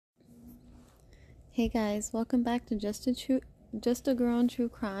Hey guys, welcome back to Just a Girl on True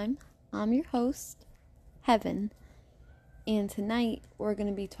Crime. I'm your host, Heaven, and tonight we're going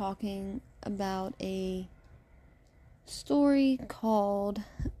to be talking about a story called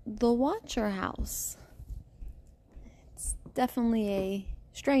The Watcher House. It's definitely a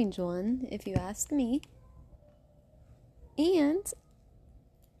strange one, if you ask me. And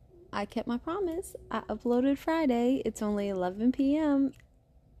I kept my promise. I uploaded Friday. It's only 11 p.m.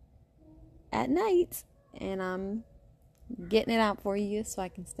 at night, and I'm getting it out for you so I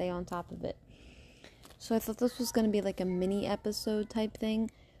can stay on top of it. So I thought this was going to be like a mini episode type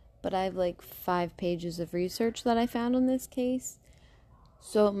thing, but I have like 5 pages of research that I found on this case,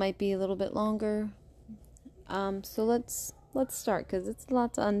 so it might be a little bit longer. So let's start because it's a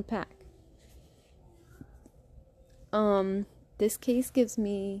lot to unpack. This case gives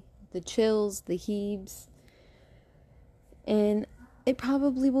me the chills, the heaves, and it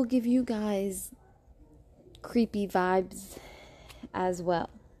probably will give you guys creepy vibes as well.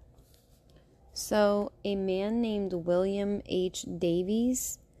 So, a man named William H.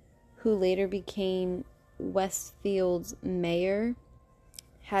 Davies, who later became Westfield's mayor,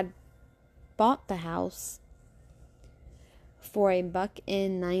 had bought the house for $1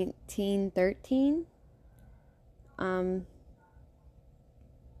 in 1913.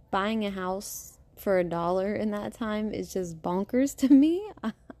 Buying a house for $1 in that time is just bonkers to me.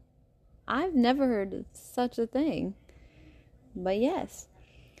 I've never heard of such a thing. But yes,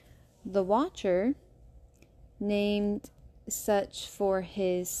 the Watcher, named such for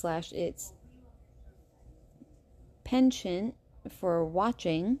his/its penchant for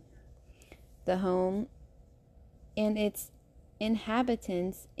watching the home and its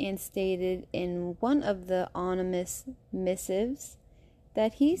inhabitants, and stated in one of the anonymous missives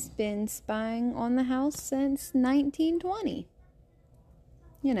that he's been spying on the house since 1920.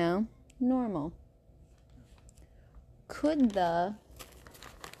 You know, normal. Could the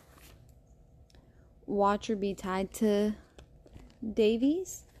Watcher be tied to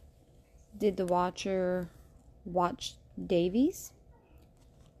Davies? Did the Watcher watch Davies?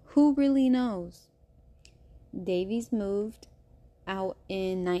 Who really knows? Davies moved out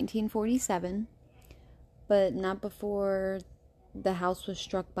in 1947, but not before the house was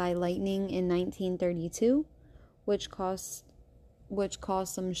struck by lightning in 1932, which caused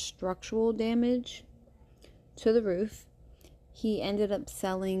some structural damage to the roof. He ended up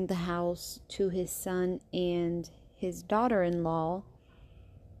selling the house to his son and his daughter-in-law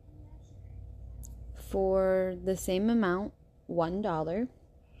for the same amount, $1.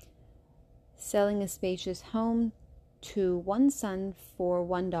 Selling a spacious home to one son for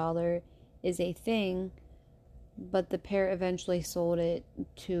 $1 is a thing, but the pair eventually sold it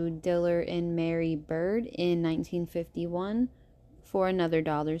to Diller and Mary Bird in 1951 for another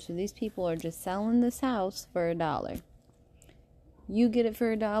 $1. So these people are just selling this house for $1. You get it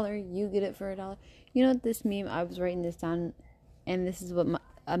for $1, you get it for $1. You know what, this meme, I was writing this down, and this is what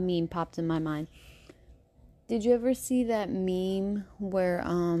a meme popped in my mind. Did you ever see that meme where,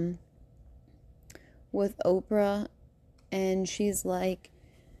 with Oprah, and she's like,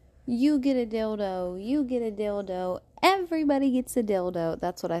 you get a dildo, you get a dildo, everybody gets a dildo?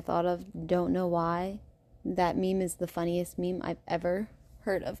 That's what I thought of. Don't know why. That meme is the funniest meme I've ever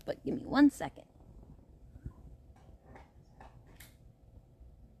heard of, but give me 1 second.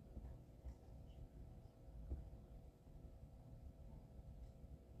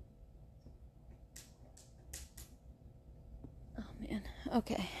 Oh man,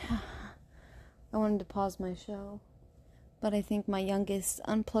 okay. I wanted to pause my show, but I think my youngest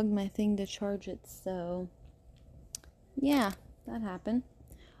unplugged my thing to charge it, so yeah, that happened.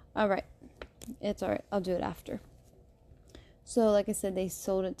 Alright, it's alright, I'll do it after. So, like I said, they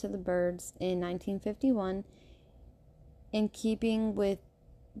sold it to the Birds in 1951. In keeping with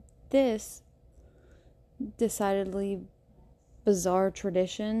this decidedly bizarre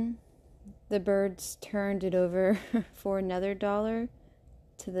tradition, the Birds turned it over for another $1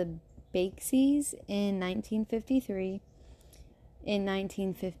 to the Bakeseys in 1953. In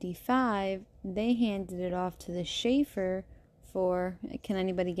 1955, they handed it off to the Schaefer for, can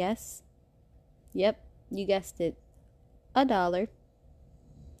anybody guess? Yep, you guessed it, $1.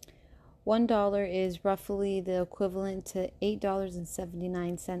 $1 is roughly the equivalent to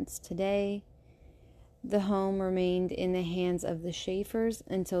 $8.79 today. The home remained in the hands of the Schaefers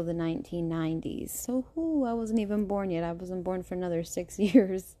until the 1990s. So, I wasn't even born yet. I wasn't born for another 6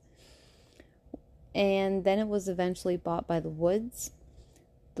 years. And then it was eventually bought by the Woods.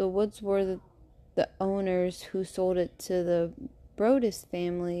 The Woods were the owners who sold it to the Brodus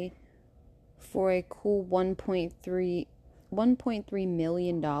family for a cool $1.3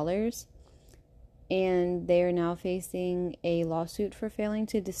 million. and they are now facing a lawsuit for failing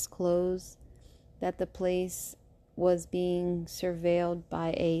to disclose that the place was being surveilled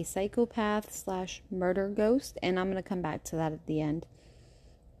by a psychopath slash murder ghost. And I'm going to come back to that at the end.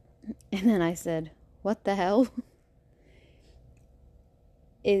 And then I said, what the hell?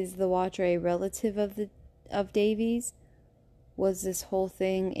 Is the Watcher a relative of Davy's? Was this whole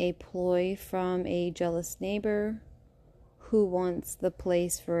thing a ploy from a jealous neighbor who wants the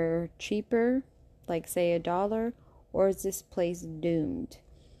place for cheaper, like say $1, or is this place doomed?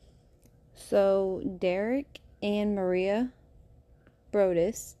 So Derek and Maria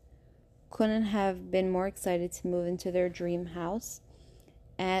Brodus couldn't have been more excited to move into their dream house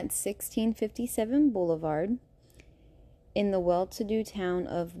at 1657 Boulevard in the well-to-do town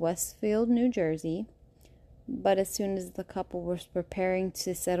of Westfield, New Jersey. But as soon as the couple was preparing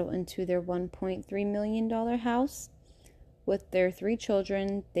to settle into their $1.3 million house with their 3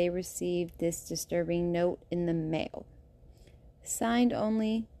 children, they received this disturbing note in the mail. Signed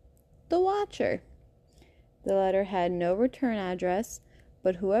only, The Watcher. The letter had no return address,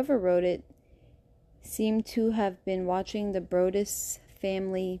 but whoever wrote it seemed to have been watching the Brodus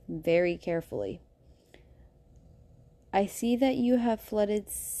family very carefully. I see that you have flooded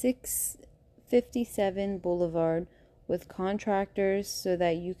 657 Boulevard with contractors so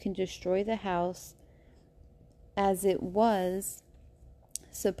that you can destroy the house as it was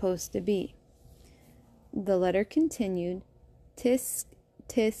supposed to be. The letter continued, tisk,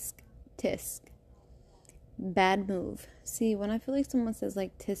 tisk, tisk. Bad move. See, when I feel like someone says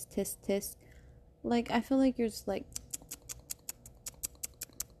like tisk, tisk, tisk, like I feel like you're just like,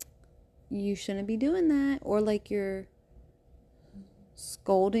 you shouldn't be doing that. Or like you're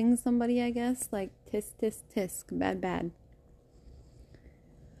scolding somebody, I guess. Like tisk, tisk, tisk. Bad, bad.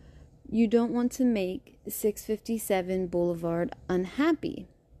 You don't want to make 657 Boulevard unhappy.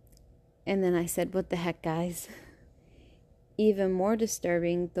 And then I said, what the heck, guys? Even more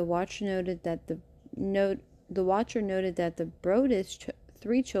disturbing, the Watcher noted that the Brodus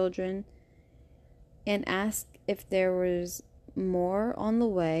 3 children and asked if there was more on the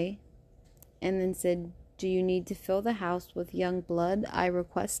way, and then said, do you need to fill the house with young blood? I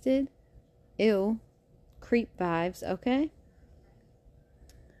requested. Ew. Creep vibes, okay?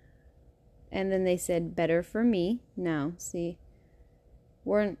 And then they said, better for me. No, see,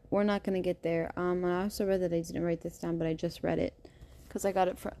 we're not gonna get there. And I also read that I didn't write this down, but I just read it because I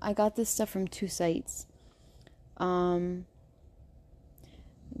got this stuff from 2 sites. The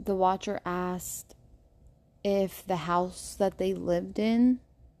Watcher asked if the house that they lived in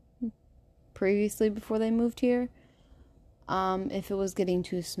previously before they moved here, if it was getting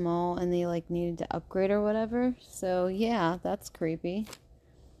too small and they like needed to upgrade or whatever. So yeah, that's creepy.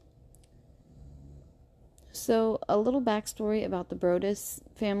 So a little backstory about the Brodus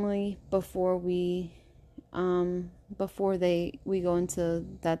family before we go into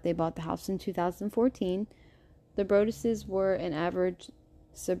that they bought the house in 2014. The Broduses were an average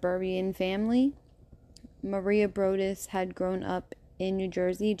suburban family. Maria Brodus had grown up in New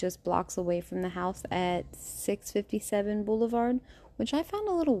Jersey, just blocks away from the house at 657 Boulevard, which I found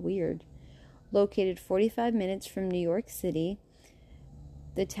a little weird. Located 45 minutes from New York City,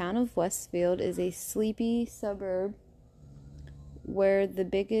 the town of Westfield is a sleepy suburb where the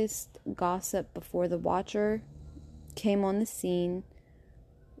biggest gossip before the Watcher came on the scene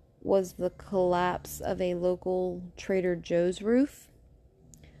was the collapse of a local Trader Joe's roof.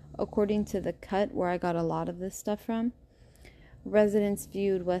 According to The Cut, where I got a lot of this stuff from, residents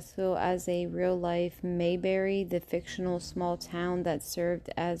viewed Westfield as a real-life Mayberry, the fictional small town that served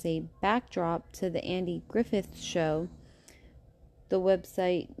as a backdrop to the Andy Griffith Show. The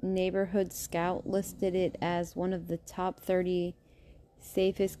website Neighborhood Scout listed it as one of the top 30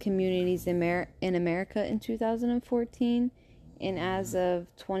 safest communities in America in 2014, and as of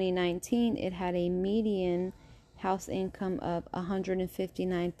 2019, it had a median house income of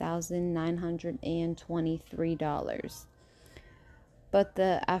 $159,923. But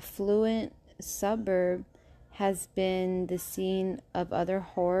the affluent suburb has been the scene of other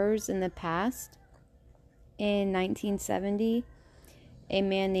horrors in the past. In 1970, a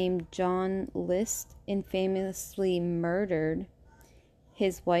man named John List infamously murdered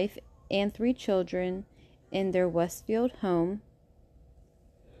his wife and 3 children in their Westfield home.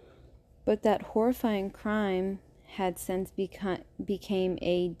 But that horrifying crime had since became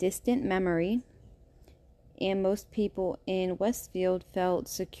a distant memory, and most people in Westfield felt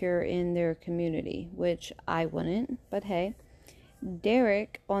secure in their community, which I wouldn't, but hey.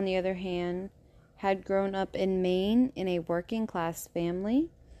 Derek, on the other hand, had grown up in Maine in a working-class family,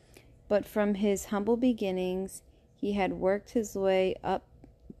 but from his humble beginnings, he had worked his way up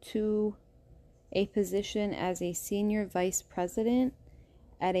to a position as a senior vice president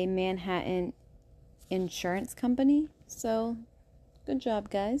at a Manhattan insurance company. So, good job,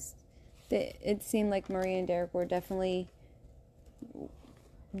 guys. It seemed like Maria and Derek were definitely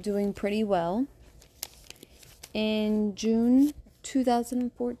doing pretty well. In June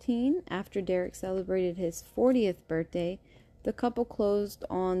 2014, after Derek celebrated his 40th birthday, the couple closed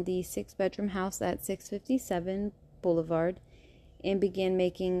on the 6-bedroom house at 657 Boulevard and began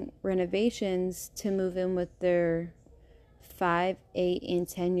making renovations to move in with their 5, 8, and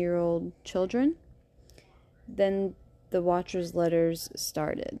 10-year-old children. Then the Watcher's letters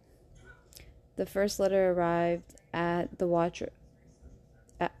started. The first letter arrived at the Watcher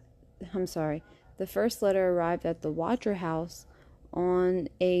house on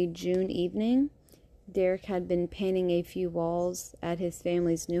a June evening. Derek had been painting a few walls at his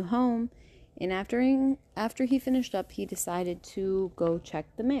family's new home, and after he finished up, he decided to go check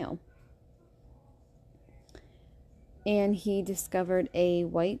the mail. And he discovered a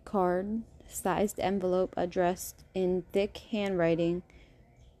white card-sized envelope addressed in thick handwriting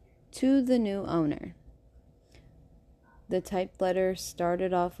to the new owner. The typed letter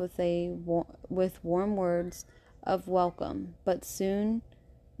started off with warm words of welcome, but soon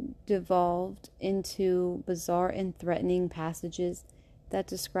devolved into bizarre and threatening passages that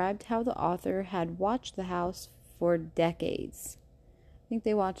described how the author had watched the house for decades. I think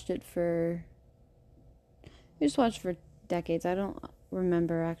they just watched for decades. I don't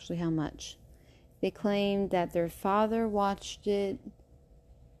remember actually how much. They claimed that their father watched it.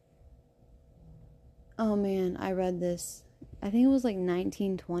 Oh man, I read this. I think it was like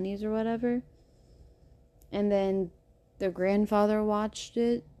 1920s or whatever. And then their grandfather watched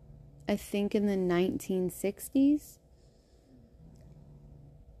it, I think in the 1960s.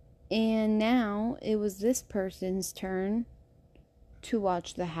 And now it was this person's turn to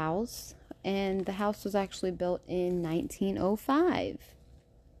watch the house. And the house was actually built in 1905.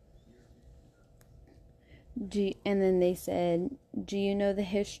 And then they said, "Do you know the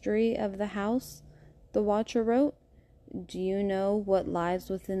history of the house?" The Watcher wrote. "Do you know what lies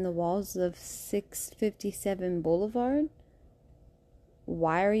within the walls of 657 Boulevard?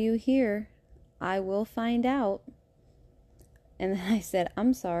 Why are you here? I will find out." And then I said,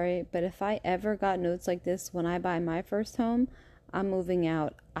 "I'm sorry, but if I ever got notes like this when I buy my first home, I'm moving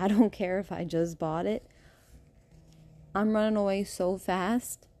out. I don't care if I just bought it. I'm running away so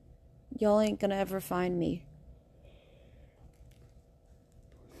fast. Y'all ain't gonna ever find me."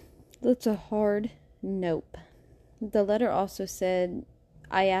 That's a hard nope. The letter also said,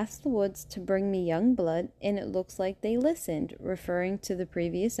 "I asked the Woods to bring me young blood, and it looks like they listened," referring to the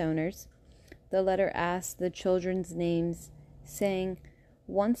previous owners. The letter asked the children's names, saying,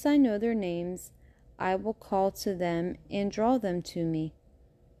 "Once I know their names, I will call to them and draw them to me."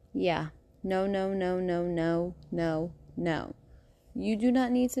 Yeah, no, no, no, no, no, no, no. You do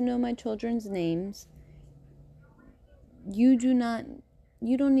not need to know my children's names. You don't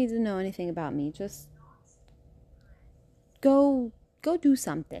need to know anything about me. Just go do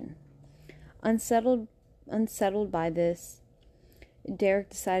something. Unsettled by this, Derek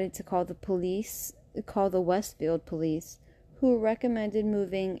decided to call the Westfield police, who recommended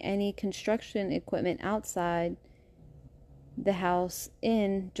moving any construction equipment outside the house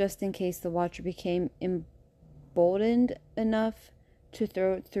just in case the Watcher became emboldened enough to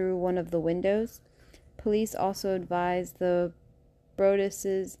throw it through one of the windows. Police also advised the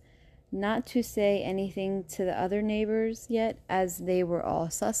Broaddus's not to say anything to the other neighbors yet, as they were all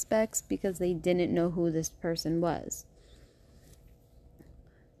suspects because they didn't know who this person was.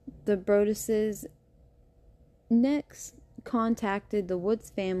 The Broaddus's next contacted the Woods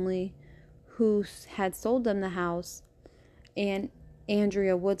family, who had sold them the house, and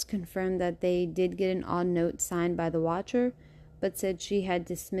Andrea Woods confirmed that they did get an odd note signed by the Watcher, but said she had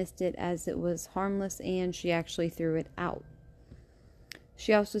dismissed it as it was harmless and she actually threw it out.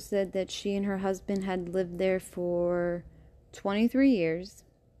 She also said that she and her husband had lived there for 23 years,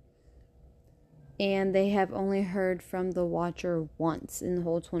 and they have only heard from the Watcher once in the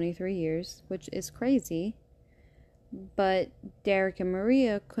whole 23 years, which is crazy. But Derek and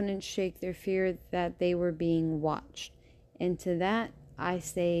Maria couldn't shake their fear that they were being watched. And to that, I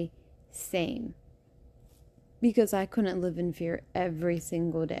say same. Because I couldn't live in fear every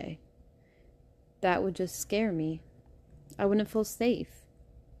single day. That would just scare me. I wouldn't feel safe.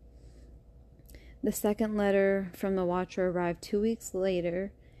 The second letter from the Watcher arrived 2 weeks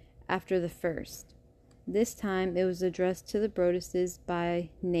later after the first. This time it was addressed to the Broadduses by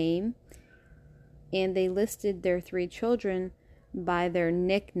name, and they listed their 3 children by their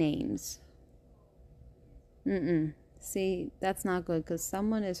nicknames. See, that's not good, because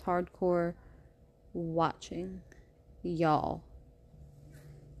someone is hardcore watching. Y'all.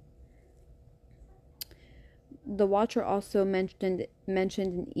 The Watcher also mentioned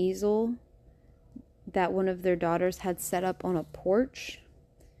an easel that one of their daughters had set up on a porch,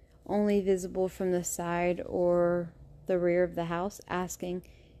 only visible from the side or the rear of the house, asking,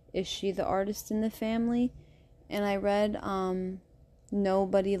 is she the artist in the family? And I read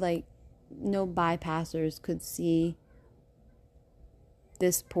nobody, like, no bypassers could see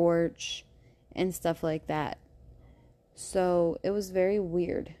this porch and stuff like that. So it was very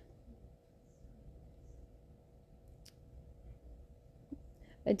weird.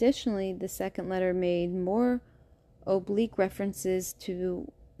 Additionally, the second letter made more oblique references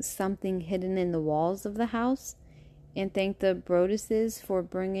to something hidden in the walls of the house and thanked the Broaduses for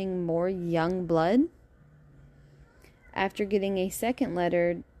bringing more young blood. After getting a second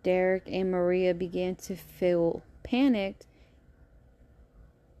letter, Derek and Maria began to feel panicked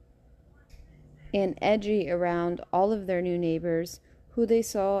and edgy around all of their new neighbors, who they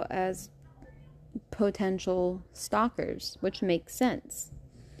saw as potential stalkers, which makes sense.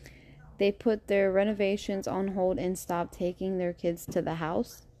 They put their renovations on hold and stopped taking their kids to the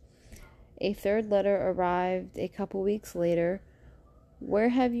house. A third letter arrived a couple weeks later. Where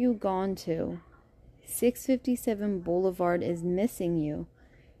have you gone to? 657 Boulevard is missing you.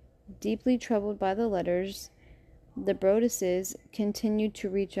 Deeply troubled by the letters, the Broaduses continued to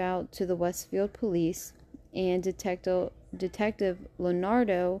reach out to the Westfield police, and Detective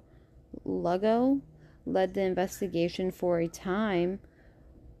Leonardo Lugo led the investigation for a time.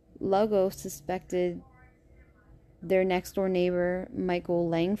 Lugo suspected their next-door neighbor, Michael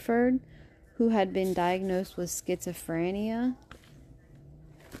Langford, who had been diagnosed with schizophrenia.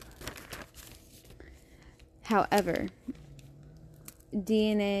 However,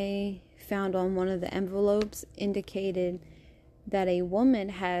 DNA found on one of the envelopes indicated that a woman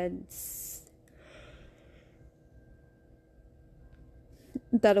had sealed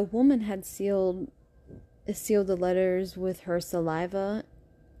the letters with her saliva,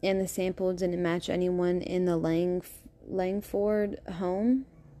 and the sample didn't match anyone in the Langford home.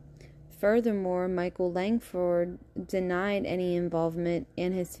 Furthermore, Michael Langford denied any involvement,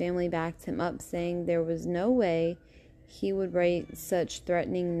 and his family backed him up, saying there was no way he would write such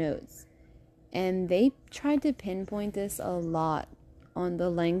threatening notes. And they tried to pinpoint this a lot on the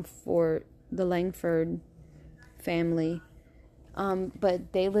Langford family.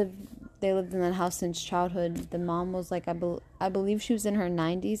 But they lived in that house since childhood. The mom was like, I believe she was in her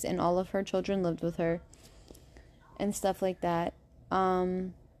 90s, and all of her children lived with her and stuff like that.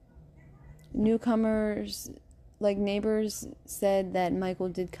 Newcomers, like neighbors, said that Michael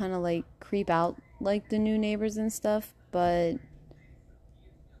did kind of like creep out like the new neighbors and stuff, but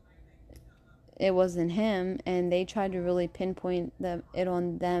it wasn't him, and they tried to really pinpoint it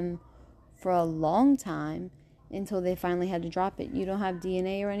on them for a long time until they finally had to drop it. You don't have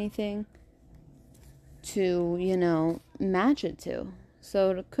DNA or anything to, match it to.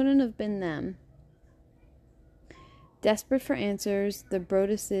 So it couldn't have been them. Desperate for answers, the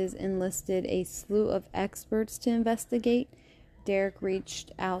Broaduses enlisted a slew of experts to investigate. Derek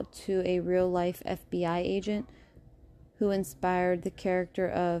reached out to a real-life FBI agent who inspired the character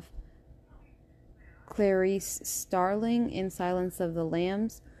of Clarice Starling in Silence of the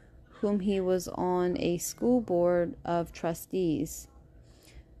Lambs, whom he was on a school board of trustees.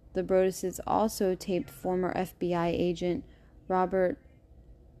 The Broaduses also taped former FBI agent Robert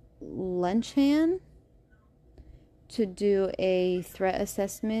Lenchan to do a threat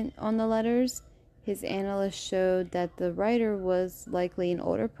assessment on the letters. His analysis showed that the writer was likely an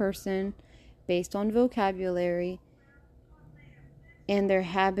older person based on vocabulary and their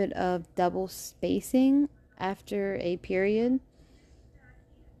habit of double spacing after a period.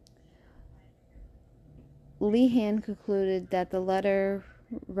 Lehan concluded that the letter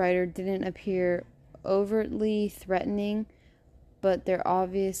writer didn't appear overtly threatening, but their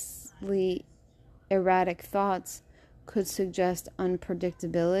obviously erratic thoughts could suggest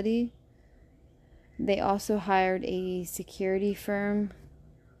unpredictability. They also hired a security firm,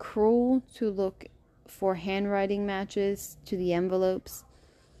 Kroll, to look for handwriting matches to the envelopes,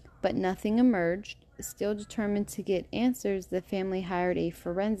 but nothing emerged. Still determined to get answers, the family hired a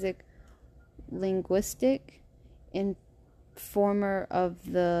forensic linguistic and former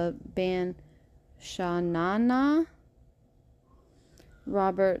of the band Sha-Na-Na,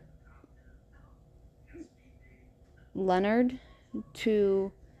 Robert Leonard,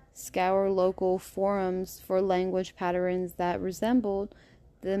 to scour local forums for language patterns that resembled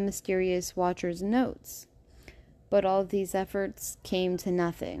the mysterious Watcher's notes. But all of these efforts came to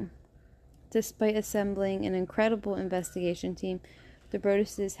nothing. Despite assembling an incredible investigation team, the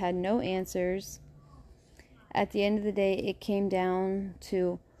Broaduses had no answers. At the end of the day, it came down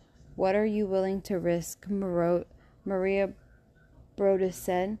to, what are you willing to risk? Maria Brodus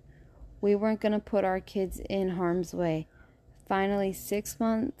said. We weren't going to put our kids in harm's way. Finally, 6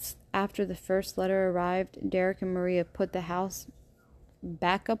 months after the first letter arrived, Derek and Maria put the house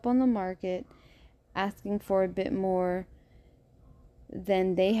back up on the market, asking for a bit more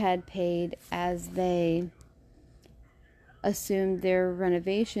than they had paid, as they assumed their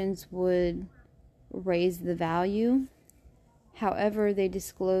renovations would raise the value. However, they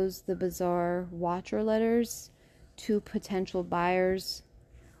disclosed the bizarre watcher letters to potential buyers.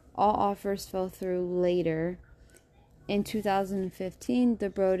 All offers fell through later. In 2015, the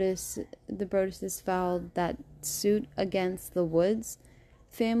Broduses filed that suit against the Woods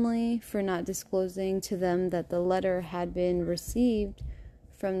family for not disclosing to them that the letter had been received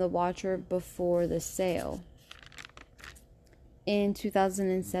from the watcher before the sale. In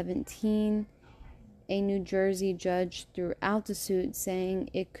 2017, a New Jersey judge threw out the suit, saying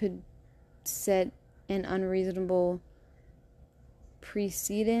it could set an unreasonable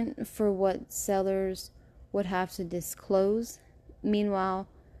precedent for what sellers would have to disclose. Meanwhile,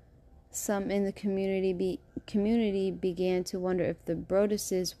 some in the community began to wonder if the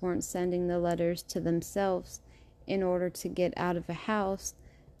Broduses weren't sending the letters to themselves in order to get out of a house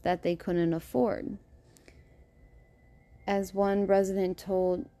that they couldn't afford. As one resident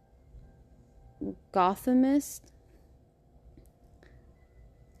told Gothamist,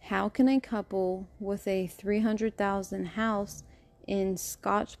 how can a couple with a $300,000 house in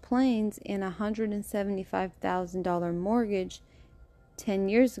Scotch Plains and a $175,000 mortgage 10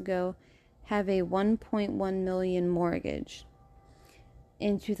 years ago have a $1.1 million mortgage?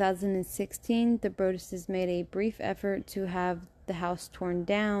 In 2016, the Broduses made a brief effort to have the house torn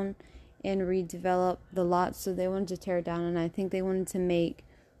down and redevelop the lot, so they wanted to tear it down, and I think they wanted to make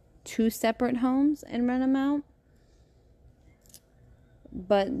 2 separate homes and rent them out.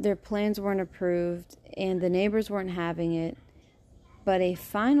 But their plans weren't approved, and the neighbors weren't having it. But a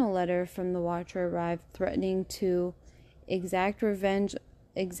final letter from the watcher arrived, threatening to exact revenge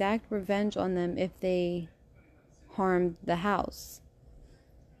on them if they harmed the house.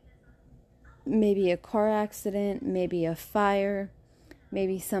 Maybe a car accident, maybe a fire,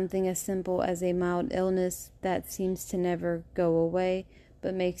 maybe something as simple as a mild illness that seems to never go away,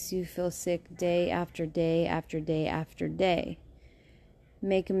 but makes you feel sick day after day after day after day.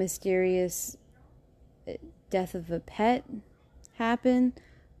 Make a mysterious death of a pet happen,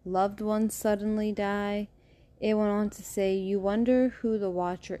 loved ones suddenly die. It went on to say, you wonder who the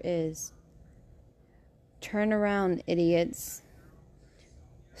watcher is. Turn around, idiots.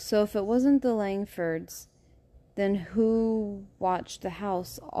 So if it wasn't the Langfords, then who watched the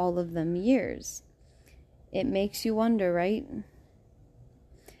house all of them years? It makes you wonder, right?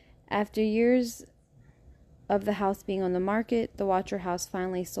 After years of the house being on the market, the Watcher house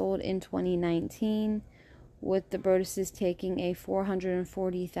finally sold in 2019, with the Broduses taking a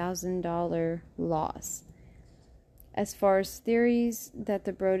 $440,000 loss. As far as theories that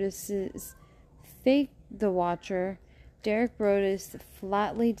the Broduses faked the Watcher, Derek Brodus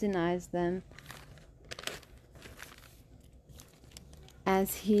flatly denies them,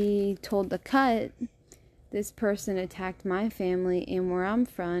 as he told The Cut, this person attacked my family, and where I'm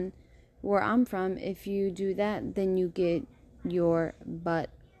from, if you do that, then you get your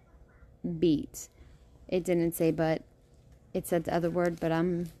butt beat. It didn't say but, it said the other word, but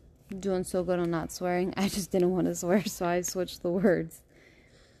I'm doing so good on not swearing, I just didn't want to swear, so I switched the words.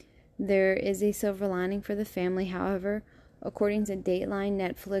 There is a silver lining for the family, however. According to Dateline,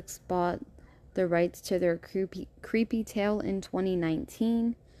 Netflix bought the rights to their creepy tale in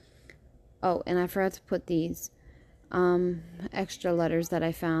 2019. Oh, and I forgot to put these extra letters that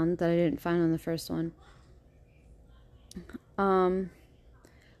I found that I didn't find on the first one. The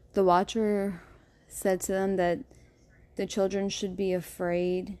Watcher said to them that the children should be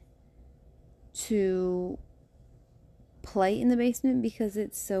afraid to play in the basement because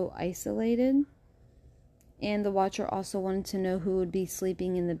it's so isolated. And the Watcher also wanted to know who would be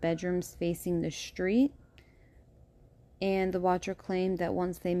sleeping in the bedrooms facing the street. And the Watcher claimed that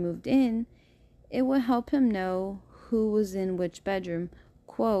once they moved in, it would help him know who was in which bedroom.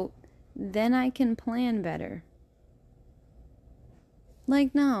 Quote, then I can plan better.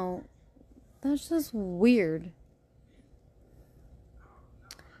 Like, no, that's just weird.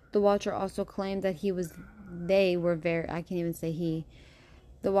 The Watcher also claimed that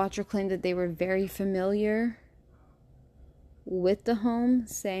the Watcher claimed that they were very familiar with the home,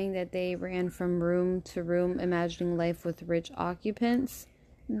 saying that they ran from room to room, imagining life with rich occupants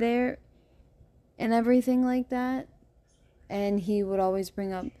there and everything like that. And he would always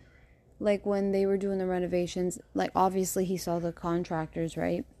bring up like when they were doing the renovations, like obviously he saw the contractors,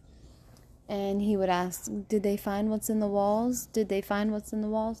 right? And he would ask, did they find what's in the walls? Did they find what's in the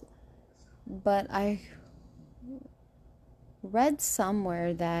walls? But I read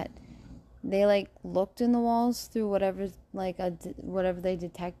somewhere that they like looked in the walls through whatever whatever they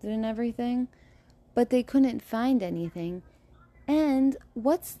detected and everything, but they couldn't find anything. And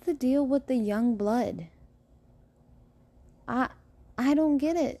what's the deal with the young blood? I don't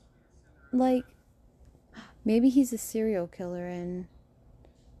get it. Like, maybe he's a serial killer and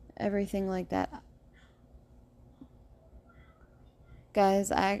everything like that.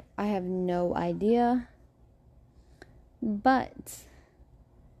 Guys, I have no idea. But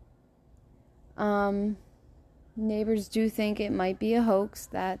neighbors do think it might be a hoax.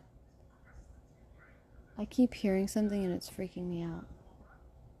 That I keep hearing something and it's freaking me out.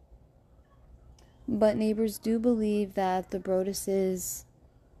 But neighbors do believe that the Broadduses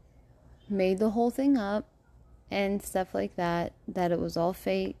made the whole thing up and stuff like that, that it was all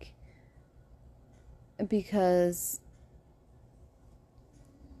fake, because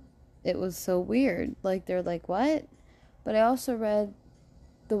it was so weird. Like, they're like, what? But I also read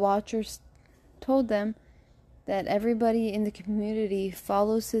the Watchers told them that everybody in the community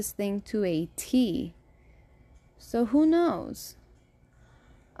follows his thing to a T. So who knows?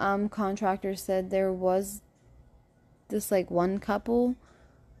 Contractors said there was this like one couple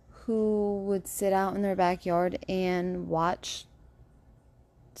who would sit out in their backyard and watch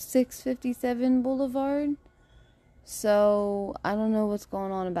 657 Boulevard. So I don't know what's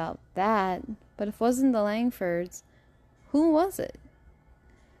going on about that. But if it wasn't the Langfords, who was it?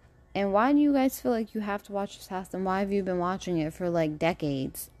 And why do you guys feel like you have to watch this house? And why have you been watching it for like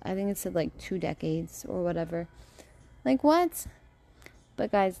decades? I think it said like 2 decades or whatever. Like, what?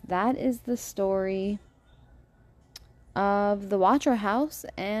 But guys, that is the story of the Watcher house,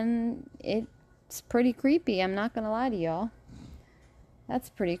 and it's pretty creepy. I'm not gonna lie to y'all. That's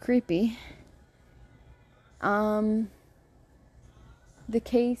pretty creepy. The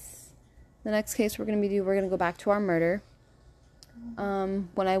next case we're gonna go back to our murder. When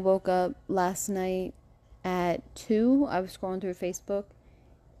I woke up last night at 2, I was scrolling through Facebook,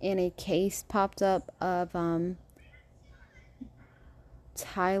 and a case popped up of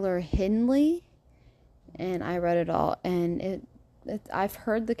Tyler Hindley, and I read it all, and I've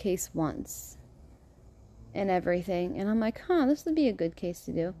heard the case once and everything, and I'm like, this would be a good case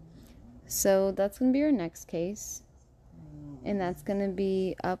to do. So that's going to be our next case, and that's going to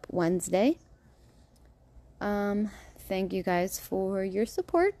be up Wednesday. Thank you guys for your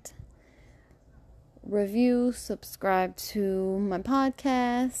support. Review, subscribe to my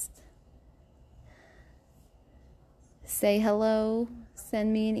podcast, say hello,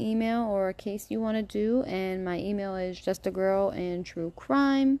 send me an email or a case you want to do, and my email is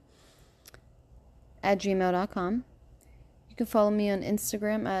justagirlandtruecrime@gmail.com. You can follow me on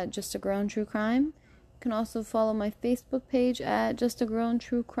Instagram at justagirlandtruecrime. You can also follow my Facebook page at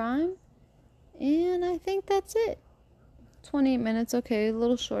justagirlandtruecrime. And I think that's it. 28 minutes, okay, a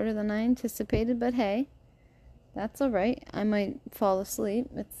little shorter than I anticipated, but hey, that's alright. I might fall asleep.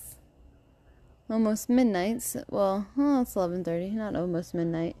 It's almost midnight. So, it's 11:30, not almost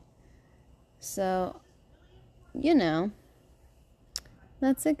midnight. So,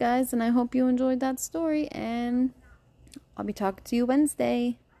 that's it, guys, and I hope you enjoyed that story, and I'll be talking to you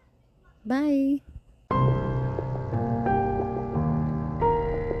Wednesday. Bye.